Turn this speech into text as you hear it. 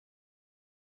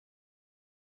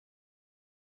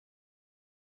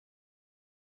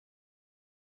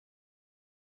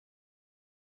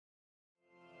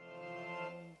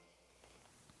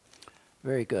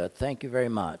Very good. Thank you very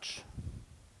much.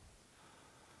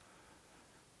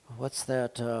 What's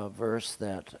that verse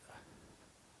that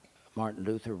Martin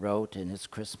Luther wrote in his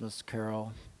Christmas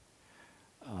carol?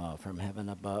 From heaven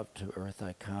above to earth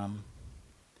I come.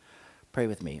 Pray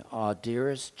with me. Ah,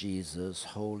 dearest Jesus,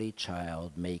 holy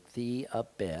child, make thee a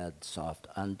bed soft,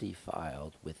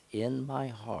 undefiled, within my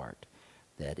heart,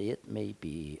 that it may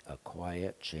be a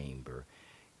quiet chamber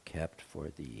kept for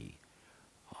thee.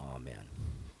 Amen.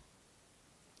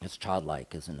 It's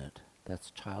childlike, isn't it? That's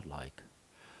childlike.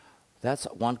 That's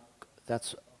one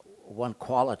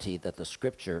quality that the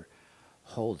Scripture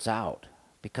holds out,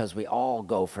 because we all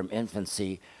go from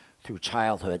infancy through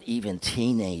childhood, even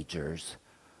teenagers.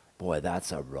 Boy,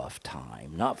 that's a rough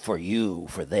time. Not for you,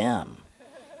 for them.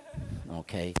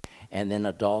 Okay? And then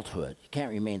adulthood. You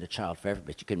can't remain a child forever,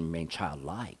 but you can remain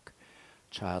childlike.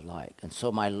 Childlike. And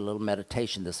so my little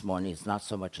meditation this morning is not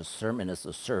so much a sermon as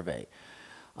a survey.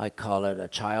 I call it A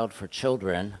Child for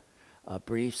Children, a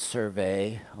brief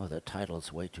survey. Oh, the title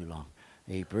is way too long.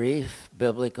 A brief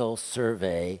biblical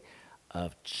survey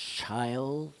of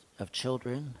children,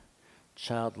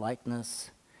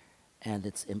 childlikeness, and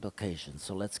its implications.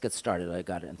 So let's get started. I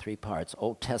got it in 3 parts.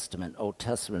 Old Testament,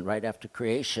 right after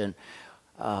creation,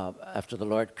 after the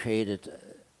Lord created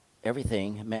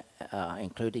everything,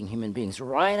 including human beings.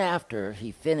 Right after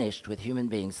he finished with human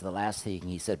beings, the last thing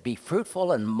he said, be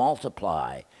fruitful and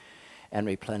multiply and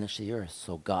replenish the earth.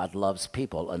 So God loves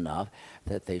people enough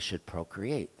that they should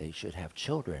procreate. They should have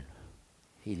children.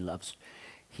 He loves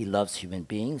human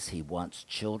beings. He wants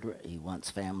children. He wants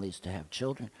families to have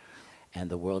children and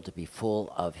the world to be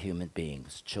full of human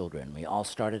beings, children. We all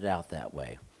started out that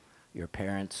way. Your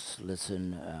parents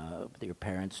your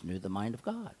parents knew the mind of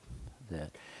God,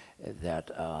 that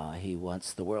he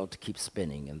wants the world to keep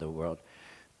spinning and the world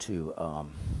to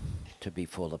be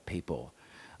full of people.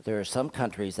 There are some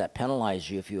countries that penalize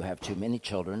you if you have too many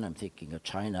children. I'm thinking of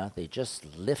China. They just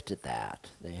lifted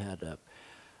that. They had a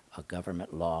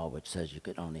government law which says you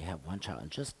could only have 1 child. And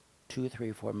just 2,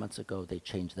 3, 4 months ago, they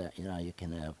changed that. You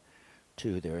can have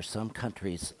 2. There are some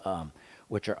countries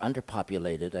which are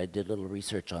underpopulated. I did a little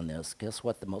research on this. Guess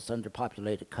what the most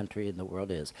underpopulated country in the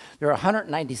world is? There are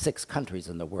 196 countries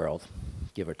in the world,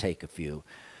 give or take a few.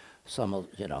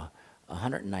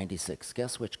 196.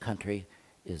 Guess which country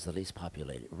is the least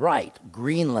populated? Right,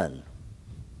 Greenland.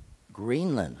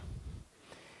 Greenland.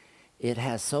 It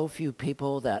has so few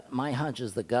people that my hunch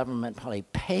is the government probably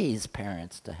pays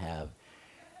parents to have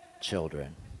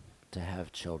children.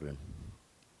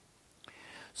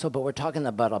 So, but we're talking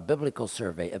about a biblical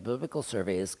survey. A biblical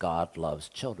survey is God loves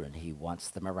children. He wants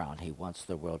them around. He wants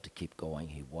the world to keep going.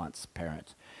 He wants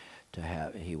parents to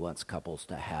have, he wants couples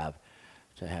to have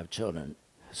children.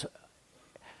 So,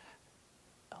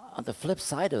 on the flip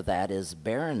side of that is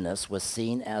barrenness was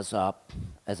seen as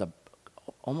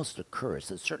almost a curse.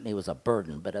 It certainly was a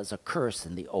burden, but as a curse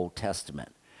in the Old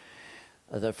Testament.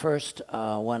 The first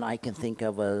one I can think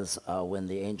of was when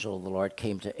the angel of the Lord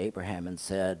came to Abraham and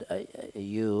said,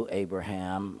 you,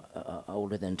 Abraham,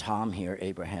 older than Tom here,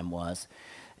 Abraham was,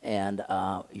 and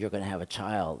you're going to have a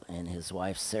child. And his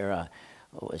wife, Sarah,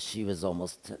 she was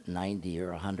almost 90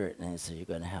 or 100, and he said, you're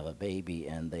going to have a baby.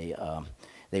 And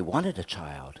they wanted a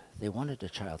child. They wanted a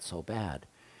child so bad.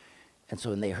 And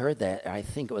so when they heard that, I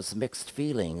think it was mixed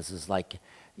feelings. It's like,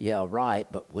 yeah, right,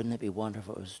 but wouldn't it be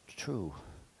wonderful if it was true?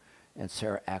 And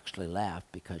Sarah actually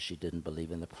laughed because she didn't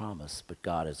believe in the promise. But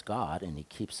God is God, and he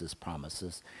keeps his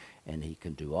promises, and he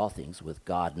can do all things. With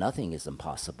God, nothing is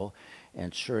impossible.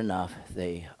 And sure enough,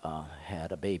 they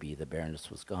had a baby. The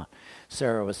barrenness was gone.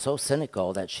 Sarah was so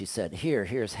cynical that she said,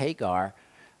 here's Hagar,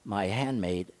 my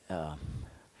handmaid.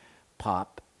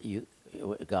 Pop,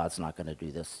 God's not going to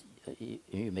do this.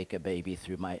 You make a baby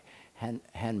through my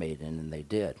handmaiden, and they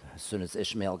did. As soon as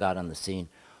Ishmael got on the scene,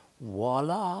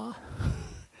 voila,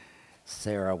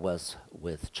 Sarah was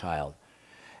with child.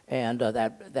 And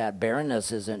that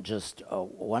barrenness isn't just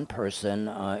one person.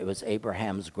 It was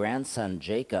Abraham's grandson,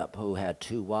 Jacob, who had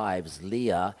 2 wives,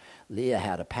 Leah. Leah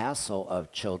had a passel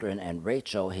of children, and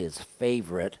Rachel, his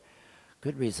favorite.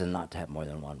 Good reason not to have more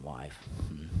than 1 wife.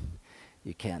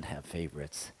 You can't have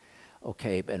favorites.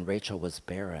 Okay, and Rachel was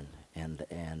barren, and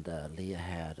Leah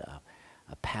had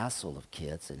a passel of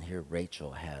kids, and here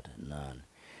Rachel had none.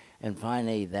 And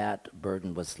finally, that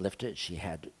burden was lifted. She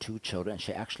had 2 children.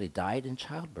 She actually died in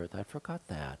childbirth. I forgot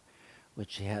that. When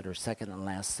she had her second and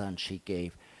last son, she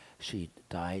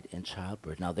died in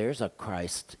childbirth. Now, there's a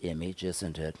Christ image,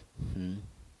 isn't it?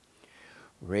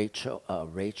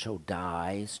 Rachel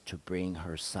dies to bring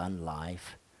her son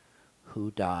life.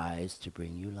 Who dies to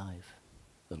bring you life?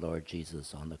 The Lord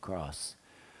Jesus on the cross.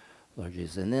 Lord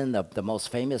Jesus. And then the most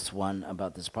famous one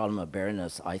about this problem of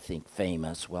barrenness, I think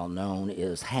famous, well known,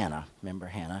 is Hannah. Remember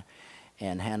Hannah?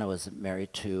 And Hannah was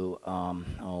married to,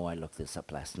 I looked this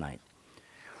up last night.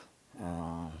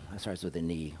 It starts with an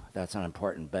E. That's not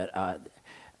important, but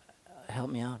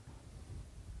help me out.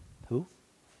 Who?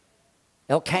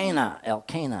 Elkanah,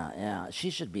 yeah. She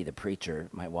should be the preacher,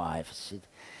 my wife.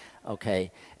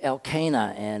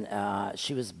 Elkanah, and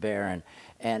she was barren.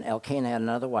 And Elkanah had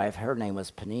another wife. Her name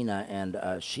was Peninnah,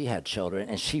 and she had children,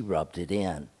 and she rubbed it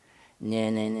in.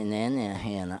 Nah,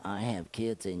 Hannah, I have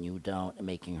kids and you don't,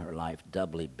 making her life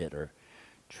doubly bitter,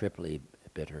 triply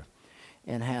bitter.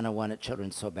 And Hannah wanted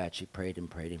children so bad she prayed and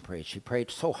prayed and prayed. She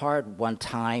prayed so hard one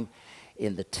time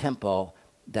in the temple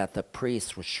that the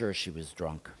priest was sure she was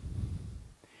drunk.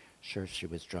 Sure she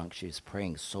was drunk. She was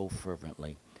praying so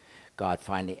fervently. God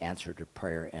finally answered her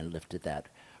prayer and lifted that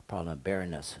problem of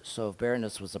barrenness. So if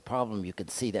barrenness was a problem, you could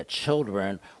see that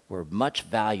children were much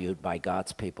valued by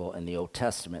God's people in the Old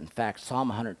Testament. In fact, Psalm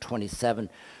 127,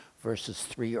 verses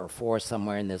 3 or 4,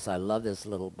 somewhere in this, I love this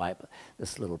little Bible,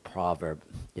 this little proverb.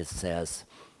 It says,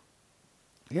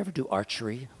 you ever do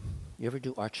archery? You ever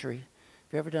do archery?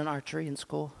 Have you ever done archery in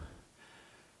school?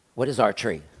 What is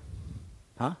archery?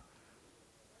 Huh?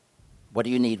 What do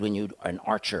you need when you're an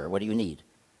archer? What do you need?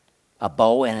 A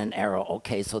bow and an arrow.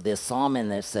 Okay, so this psalm in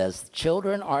there says,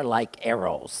 children are like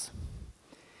arrows,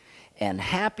 and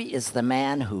happy is the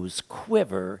man whose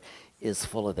quiver is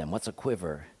full of them. What's a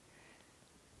quiver?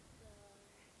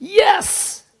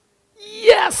 Yes!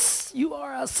 Yes! You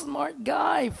are a smart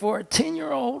guy for a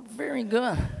 10-year-old. Very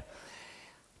good.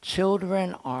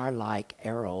 Children are like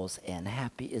arrows, and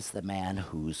happy is the man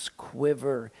whose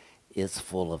quiver is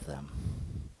full of them.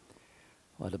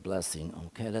 What a blessing.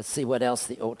 Okay, let's see what else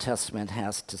the Old Testament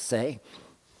has to say.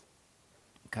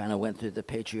 Kind of went through the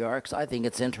patriarchs. I think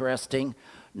it's interesting,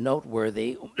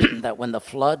 noteworthy, that when the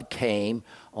flood came,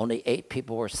 only 8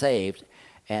 people were saved,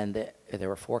 and there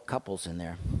were 4 couples in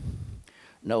there.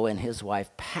 Noah and his wife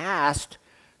passed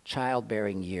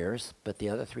childbearing years, but the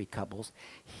other 3 couples,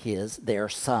 their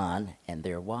son, and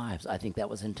their wives. I think that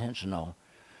was intentional,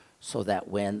 so that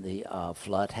when the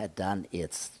flood had done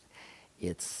its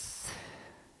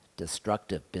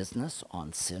destructive business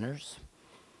on sinners,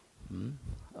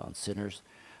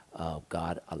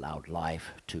 God allowed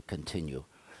life to continue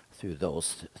through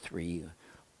those 3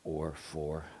 or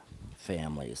 4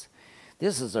 families.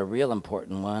 This is a real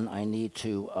important one. I need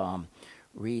to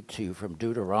read to you from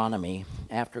Deuteronomy.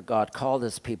 After God called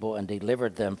his people and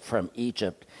delivered them from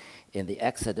Egypt in the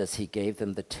Exodus, he gave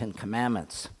them the 10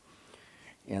 Commandments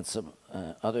and some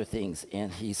other things.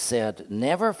 And he said,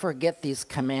 never forget these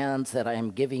commands that I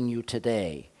am giving you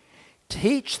today.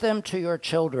 Teach them to your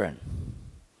children.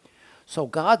 So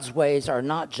God's ways are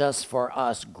not just for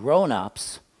us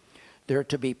grown-ups. They're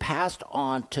to be passed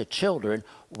on to children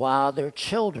while they're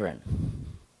children.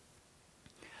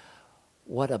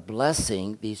 What a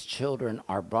blessing. These children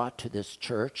are brought to this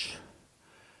church,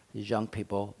 these young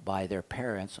people, by their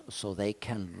parents, so they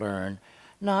can learn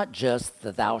not just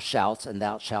the thou shalt and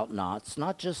thou shalt nots,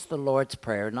 not just the Lord's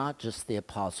Prayer, not just the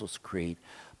Apostles' Creed,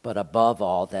 but above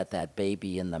all that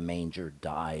baby in the manger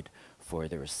died for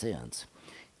their sins.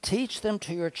 Teach them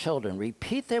to your children.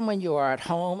 Repeat them when you are at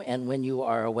home and when you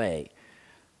are away.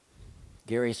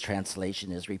 Gary's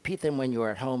translation is, repeat them when you are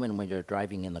at home and when you're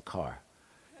driving in the car.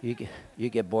 You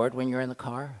get bored when you're in the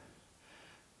car?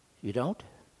 You don't?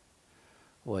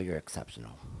 Well, you're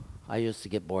exceptional. I used to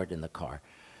get bored in the car.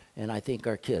 And I think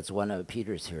our kids, one of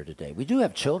Peter's here today. We do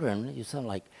have children. You sound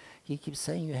like, he keeps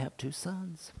saying you have 2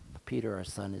 sons. Peter, our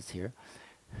son, is here.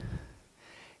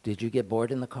 Did you get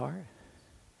bored in the car?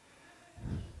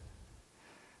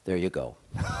 There you go.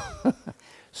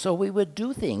 So we would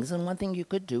do things, and one thing you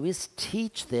could do is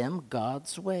teach them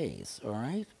God's ways, all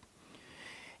right?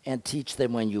 And teach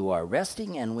them when you are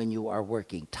resting and when you are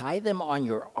working. Tie them on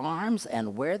your arms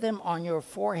and wear them on your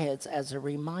foreheads as a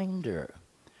reminder.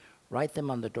 Write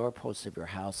them on the doorposts of your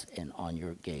house and on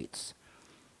your gates.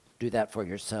 Do that for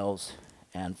yourselves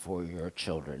and for your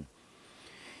children.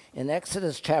 In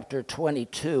Exodus chapter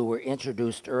 22, we're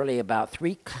introduced early about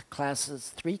 3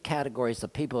 categories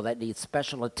of people that need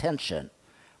special attention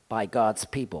by God's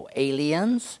people.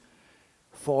 Aliens,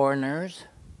 foreigners.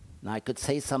 Now, I could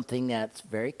say something that's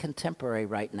very contemporary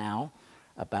right now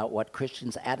about what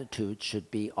Christians' attitude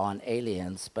should be on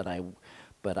aliens, but I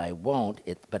won't.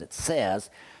 But it says,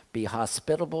 be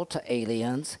hospitable to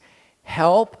aliens,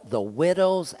 help the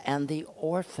widows and the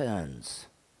orphans.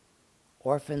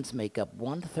 Orphans make up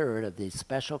 1/3 of these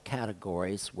special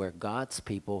categories where God's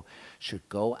people should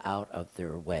go out of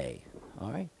their way.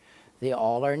 All right? They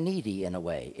all are needy in a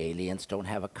way. Aliens don't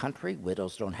have a country,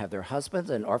 widows don't have their husbands,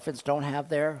 and orphans don't have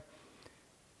their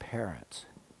parents.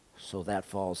 So that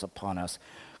falls upon us.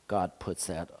 God puts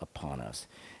that upon us.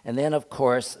 And then, of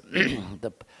course,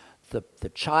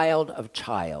 the child of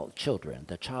children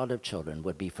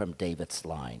would be from David's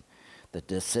line. The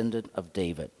descendant of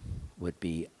David would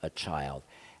be a child,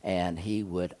 and he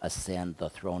would ascend the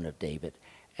throne of David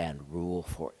and rule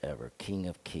forever, King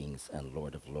of kings and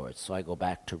Lord of lords. So I go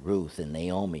back to Ruth and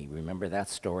Naomi. Remember that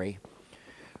story?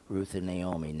 Ruth and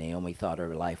Naomi. Naomi thought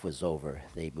her life was over.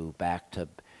 They moved back to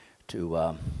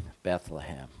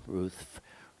Bethlehem. Ruth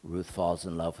falls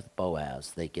in love with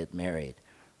Boaz. They get married.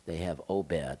 They have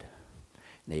Obed.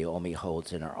 Naomi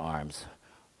holds in her arms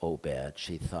Obed.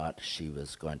 She thought she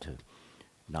was going to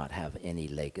not have any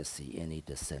legacy, any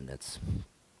descendants.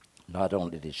 Not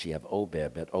only did she have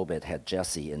Obed, but Obed had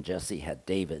Jesse, and Jesse had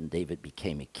David, and David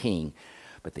became a king.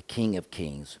 But the King of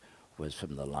Kings was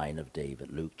from the line of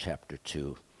David. Luke chapter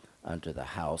 2, unto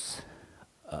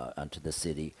the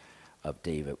city of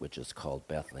David, which is called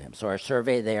Bethlehem. So our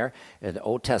survey there in the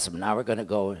Old Testament. Now we're going to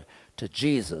go to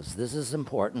Jesus. This is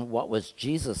important. What was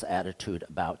Jesus' attitude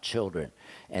about children?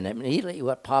 And immediately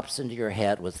what pops into your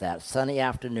head was that sunny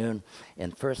afternoon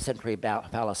in first century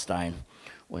Palestine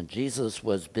when Jesus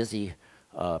was busy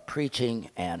preaching,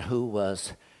 and who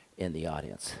was in the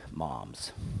audience?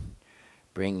 Moms,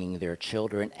 bringing their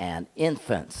children and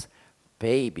infants,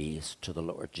 babies, to the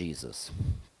Lord Jesus.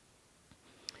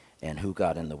 And who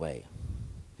got in the way?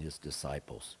 His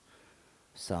disciples.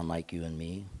 Sound like you and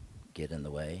me? Get in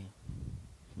the way?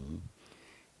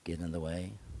 Get in the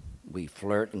way? We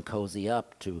flirt and cozy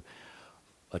up to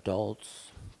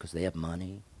adults because they have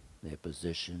money, they have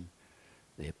position,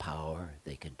 they have power,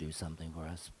 they can do something for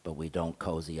us. But we don't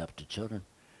cozy up to children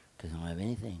because they don't have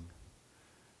anything.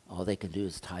 All they can do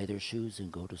is tie their shoes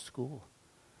and go to school,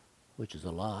 which is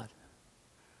a lot.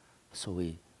 So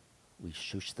we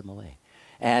shush them away.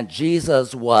 And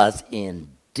Jesus was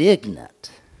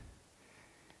indignant.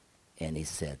 And he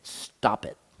said, stop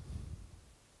it.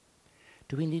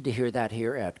 Do we need to hear that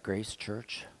here at Grace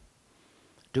Church?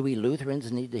 Do we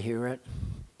Lutherans need to hear it?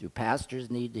 Do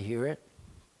pastors need to hear it?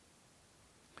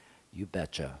 You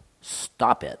betcha.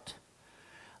 Stop it.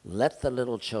 Let the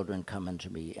little children come unto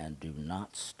me, and do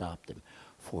not stop them,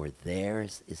 for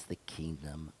theirs is the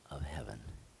kingdom of heaven.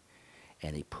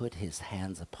 And he put his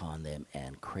hands upon them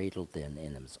and cradled them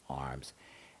in his arms,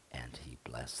 and he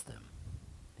blessed them.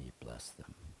 He blessed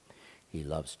them. He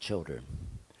loves children.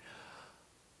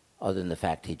 Other than the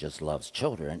fact he just loves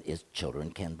children, is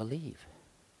children can believe.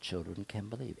 Children can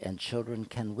believe, and children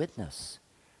can witness.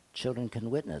 Children can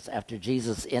witness. After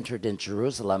Jesus entered in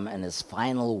Jerusalem in his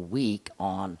final week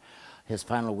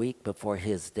before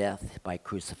his death by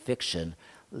crucifixion,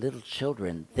 little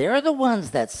children, they're the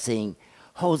ones that sing,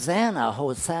 Hosanna,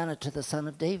 Hosanna to the Son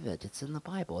of David. It's in the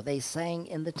Bible. They sang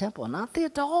in the temple. Not the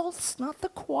adults, not the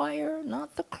choir,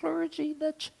 not the clergy,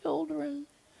 the children.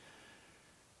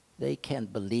 They can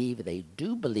believe, they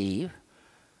do believe,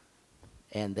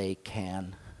 and they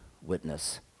can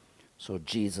witness. So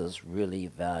Jesus really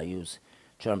values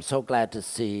children. I'm so glad to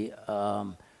see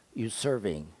you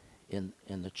serving in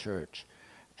the church.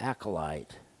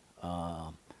 Acolyte.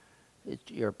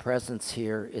 Your presence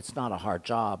here, it's not a hard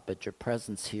job, but your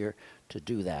presence here to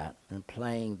do that and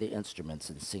playing the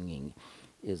instruments and singing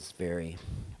is very,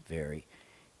 very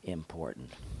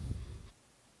important.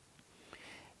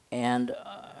 And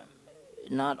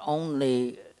not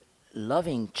only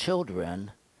loving children,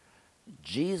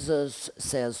 Jesus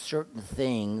says certain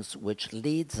things which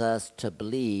leads us to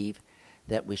believe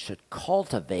that we should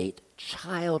cultivate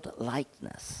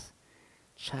childlikeness.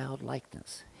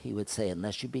 Childlikeness. He would say,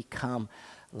 unless you become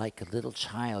like a little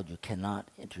child, you cannot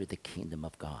enter the kingdom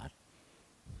of God.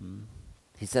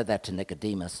 He said that to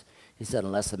Nicodemus. He said,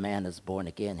 unless a man is born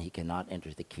again, he cannot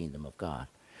enter the kingdom of God.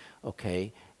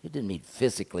 Okay, it didn't mean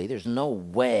physically. There's no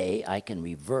way I can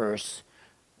reverse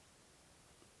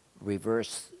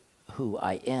who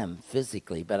I am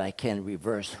physically, but I can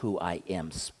reverse who I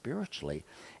am spiritually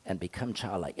and become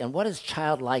childlike. And what is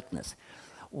childlikeness?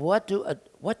 What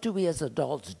do we as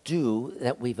adults do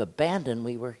that we've abandoned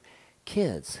when we were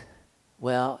kids?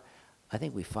 Well, I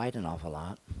think we fight an awful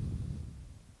lot.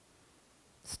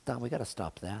 We got to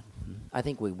stop that. I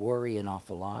think we worry an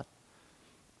awful lot.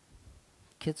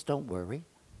 Kids don't worry.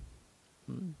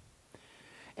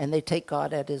 And they take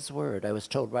God at his word. I was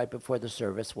told right before the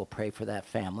service, we'll pray for that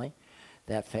family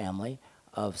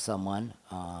of someone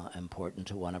important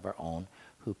to one of our own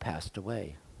who passed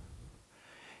away.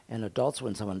 And adults,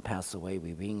 when someone passes away,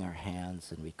 we wring our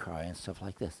hands and we cry and stuff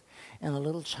like this. And a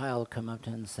little child come up to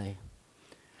him and say,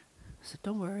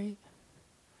 don't worry,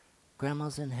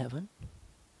 Grandma's in heaven.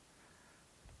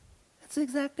 It's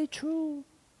exactly true.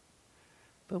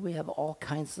 But we have all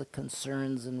kinds of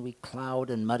concerns, and we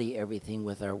cloud and muddy everything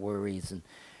with our worries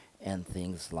and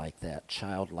things like that.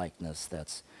 Childlikeness,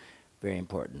 that's very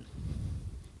important.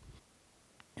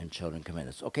 And children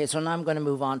commandments. Okay, so now I'm going to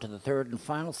move on to the third and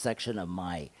final section of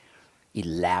my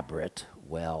elaborate,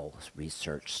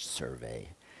 well-researched survey.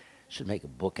 Should make a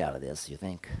book out of this, you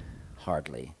think?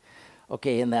 Hardly.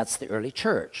 Okay, and that's the early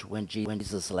church. When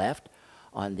Jesus left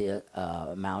on the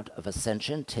Mount of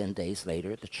Ascension, 10 days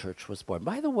later, the church was born.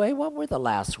 By the way, what were the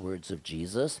last words of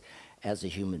Jesus as a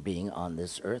human being on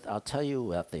this earth? I'll tell you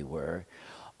what they were.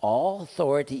 All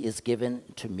authority is given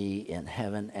to me in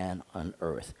heaven and on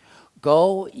earth.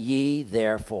 Go ye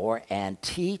therefore and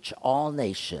teach all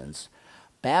nations,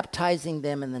 baptizing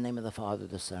them in the name of the Father,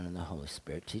 the Son, and the Holy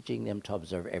Spirit, teaching them to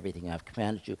observe everything I've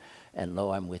commanded you, and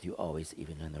lo, I'm with you always,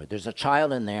 even in the end. There's a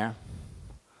child in there.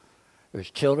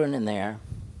 There's children in there.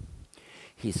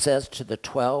 He says to the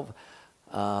 12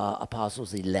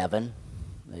 apostles, 11.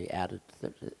 They added,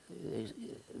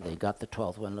 they got the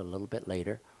 12th one a little bit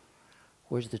later.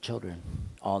 Where's the children?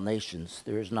 All nations.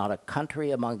 There is not a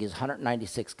country among these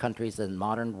 196 countries in the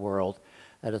modern world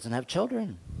that doesn't have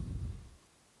children.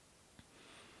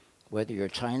 Whether you're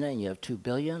China and you have 2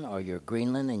 billion, or you're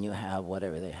Greenland and you have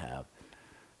whatever they have,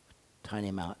 tiny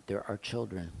amount, there are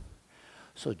children.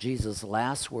 So Jesus'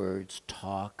 last words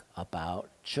talk about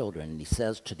children. He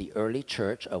says to the early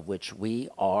church, of which we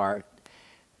are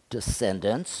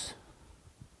descendants,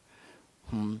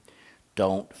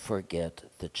 don't forget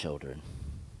the children.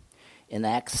 In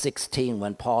Acts 16,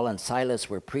 when Paul and Silas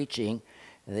were preaching,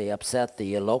 they upset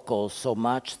the locals so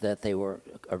much that they were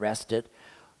arrested.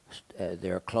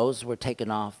 Their clothes were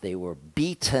taken off. They were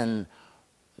beaten.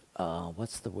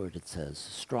 What's the word it says?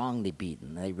 Strongly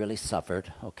beaten. They really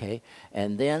suffered, okay?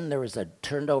 And then there was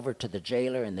turned over to the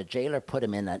jailer, and the jailer put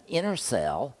him in an inner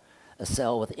cell, a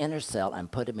cell with inner cell, and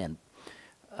put him in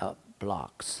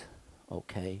blocks,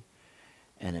 okay?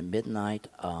 And at midnight,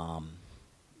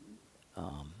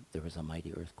 there was a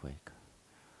mighty earthquake.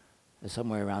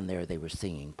 Somewhere around there they were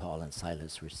singing. Paul and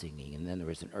Silas were singing, and then there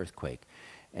was an earthquake.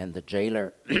 And the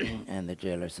jailer,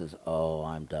 says, "Oh,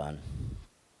 I'm done."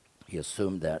 He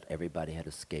assumed that everybody had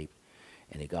escaped,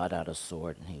 and he got out a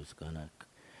sword, and he was going to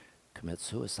commit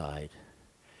suicide.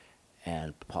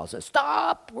 And Paul says,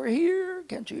 "Stop, we're here.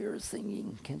 Can't you hear us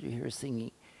singing? Can't you hear us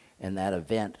singing?" And that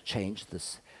event changed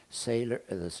this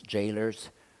jailer's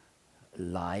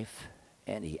life,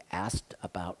 and he asked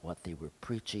about what they were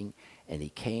preaching, and he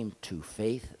came to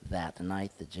faith that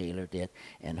night, the jailer did.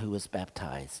 And who was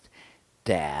baptized?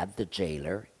 Dad, the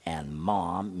jailer, and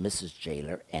Mom, Mrs.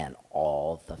 Jailer, and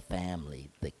all the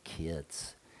family, the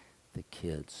kids.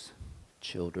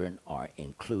 Children are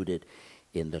included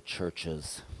in the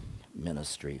church's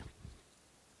ministry.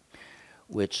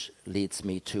 Which leads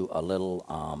me to a little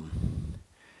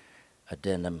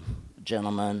addendum.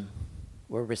 Gentlemen,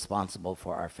 we're responsible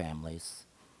for our families.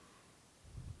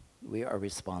 We are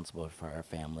responsible for our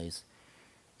families.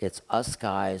 It's us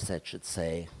guys that should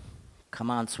say, "Come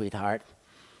on, sweetheart,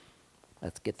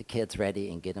 let's get the kids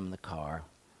ready and get them in the car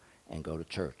and go to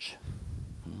church."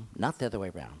 Not the other way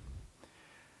around.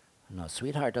 No,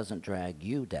 sweetheart doesn't drag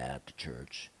you, Dad, to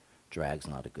church. Drag's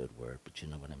not a good word, but you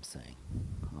know what I'm saying.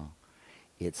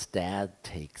 It's Dad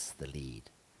takes the lead.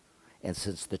 And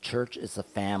since the church is a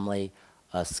family,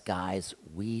 us guys,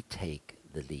 we take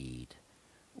the lead.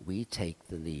 We take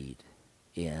the lead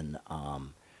in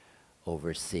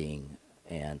overseeing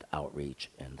and outreach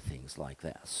and things like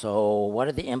that. So what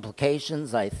are the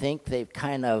implications? I think they've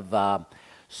kind of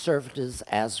served us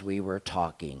as we were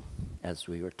talking.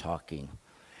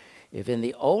 If in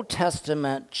the Old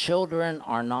Testament children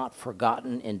are not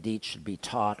forgotten, indeed should be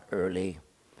taught early,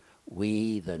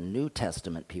 we, the New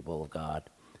Testament people of God,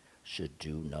 should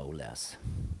do no less.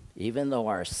 Even though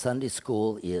our Sunday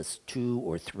school is 2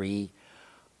 or 3,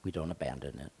 we don't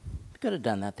abandon it. We could have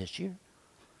done that this year.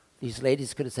 These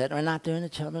ladies could have said, "We're not doing a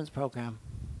children's program."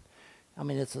 I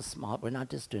mean, it's a small, we're not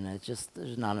just doing it. It's just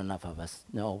there's not enough of us.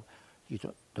 No, you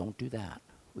don't do that.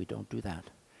 We don't do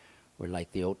that. We're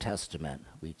like the Old Testament.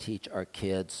 We teach our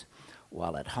kids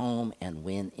while at home and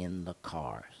when in the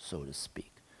car, so to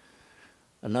speak.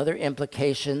 Another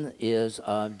implication is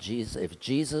if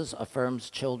Jesus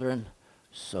affirms children,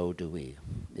 so do we.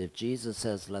 If Jesus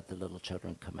says, "Let the little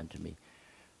children come unto me,"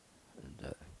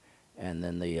 and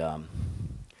then the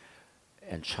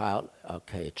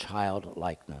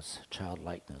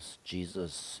childlikeness.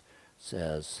 Jesus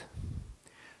says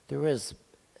there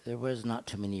was not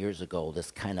too many years ago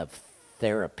this kind of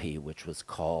therapy which was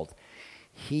called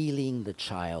healing the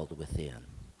child within.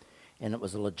 And it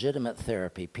was a legitimate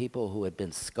therapy. People who had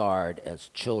been scarred as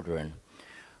children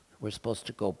were supposed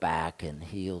to go back and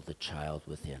heal the child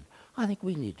within. I think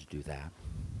we need to do that.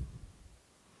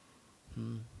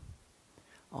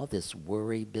 All this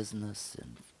worry business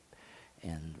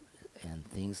and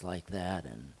things like that,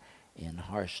 and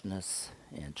harshness,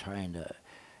 and trying to,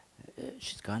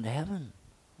 she's gone to heaven.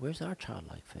 Where's our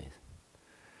childlike faith?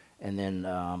 And then,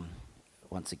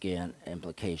 once again,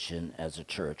 implication as a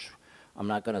church. I'm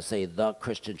not going to say the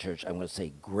Christian church. I'm going to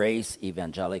say Grace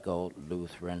Evangelical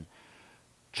Lutheran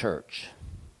Church.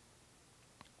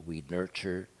 We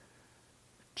nurture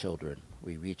children.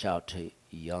 We reach out to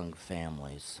young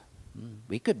families.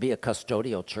 We could be a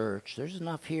custodial church. There's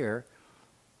enough here.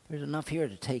 There's enough here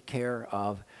to take care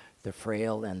of the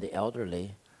frail and the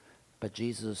elderly. But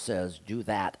Jesus says, do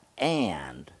that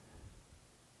and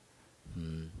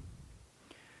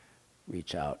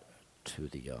reach out to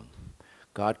the young.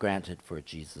 God granted for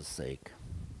Jesus' sake.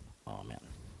 Amen.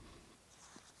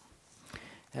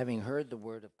 Having heard the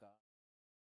word of God.